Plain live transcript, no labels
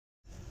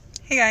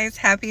Hey guys,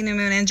 happy new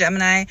moon in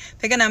Gemini.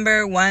 Pick a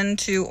number 1,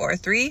 2, or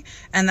 3,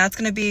 and that's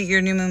going to be your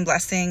new moon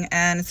blessing.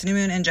 And it's new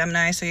moon in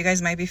Gemini, so you guys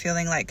might be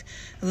feeling like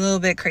a little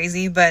bit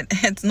crazy, but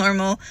it's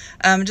normal.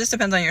 It just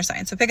depends on your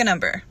sign. So pick a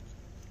number.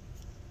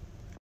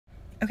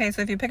 Okay,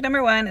 so if you pick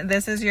number 1,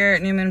 this is your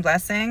new moon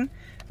blessing.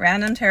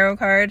 Random tarot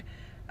card.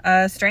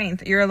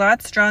 Strength. You're a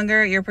lot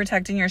stronger. You're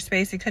protecting your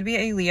space. You could be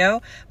a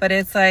Leo, but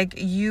it's like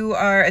you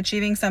are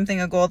achieving something,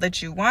 a goal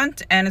that you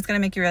want, and it's going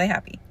to make you really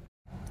happy.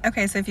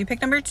 Okay, so if you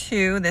pick number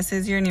 2, this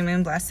is your new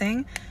moon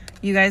blessing.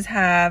 You guys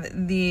have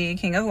the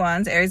King of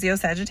Wands, Aries, Leo,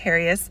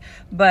 Sagittarius,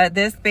 but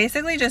this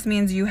basically just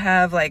means you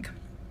have like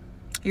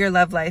your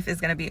love life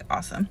is going to be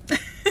awesome.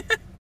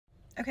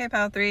 Okay,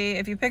 pile 3.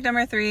 If you pick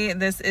number 3,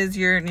 this is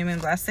your new moon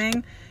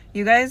blessing.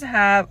 You guys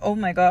have, oh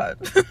my God,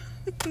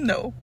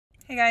 no.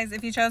 Hey guys,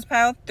 if you chose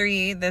pile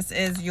 3, this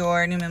is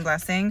your new moon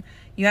blessing.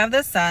 You have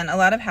the sun, a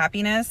lot of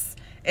happiness.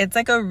 It's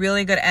like a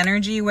really good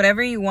energy.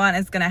 Whatever you want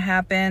is going to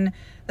happen.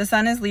 The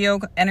sun is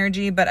Leo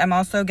energy, but I'm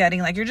also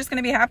getting like you're just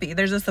going to be happy.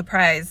 There's a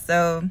surprise.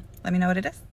 So let me know what it is.